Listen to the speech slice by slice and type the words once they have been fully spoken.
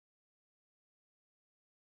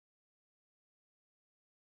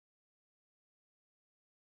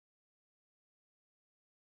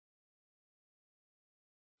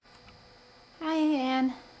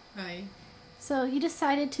Hi. So you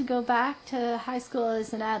decided to go back to high school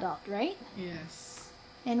as an adult, right? Yes.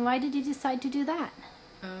 And why did you decide to do that?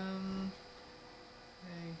 I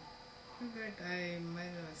figured I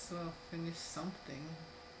might as well finish something.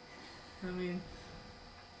 I mean,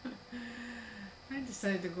 I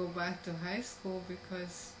decided to go back to high school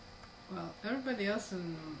because, well, everybody else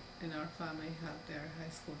in our family have their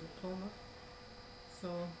high school diploma. So,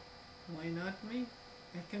 why not me?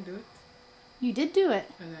 I can do it. You did do it.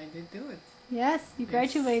 And I did do it. Yes, you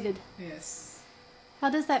graduated. Yes.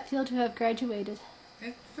 How does that feel to have graduated?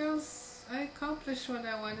 It feels I accomplished what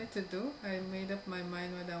I wanted to do. I made up my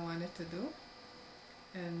mind what I wanted to do.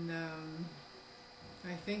 And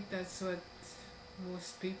I think that's what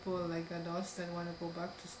most people, like adults that want to go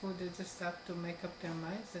back to school, they just have to make up their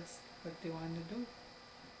minds. That's what they want to do.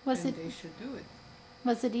 They should do it.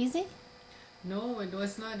 Was it easy? No, it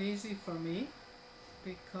was not easy for me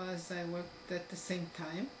because I worked at the same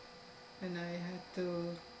time and I had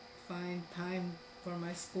to find time for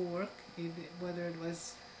my schoolwork, whether it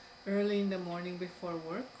was early in the morning before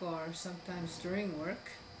work or sometimes during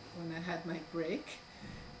work when I had my break,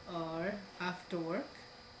 or after work,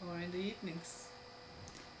 or in the evenings.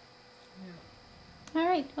 Yeah. All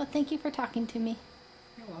right. Well, thank you for talking to me.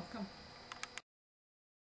 You're welcome.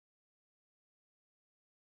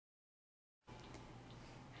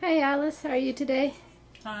 Hi, Alice. How are you today?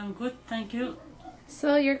 I'm good, thank you.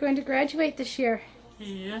 So you're going to graduate this year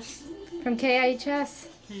Yes, from KiHS.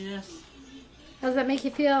 yes. How does that make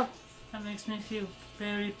you feel? That makes me feel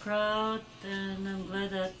very proud, and I'm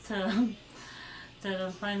glad that that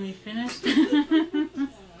I'm finally finished.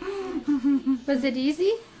 Was it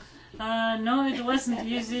easy? No, it wasn't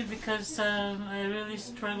easy because I really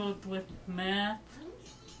struggled with math.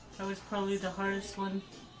 That was probably the hardest one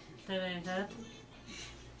that I had.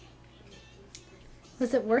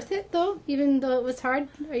 Was it worth it though? Even though it was hard,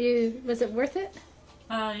 was it worth it?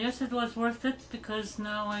 Yes, it was worth it because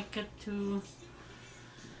now I get to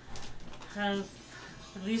have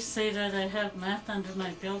at least say that I have math under my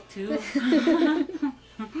belt too.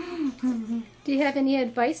 Do you have any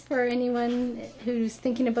advice for anyone who's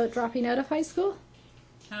thinking about dropping out of high school?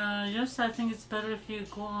 Yes, I think it's better if you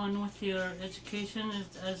go on with your education,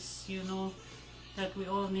 as you know that we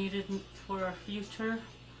all need it for our future,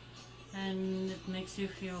 and it makes you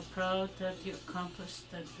feel proud that you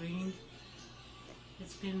accomplished that dream.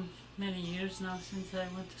 It's been many years now since I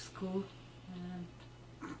went to school, and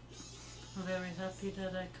I'm very happy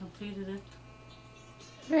that I completed it.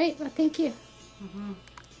 All right, well, thank you. Mm-hmm.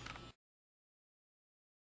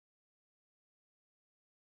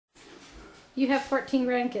 You have 14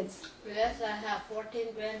 grandkids. Yes, I have 14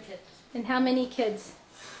 grandkids. And how many kids?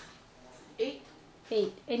 8.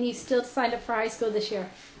 8. And you still signed up for high school this year?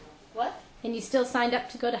 What? And you still signed up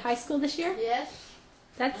to go to high school this year? Yes.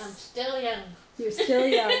 I'm still young. You're still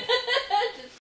young.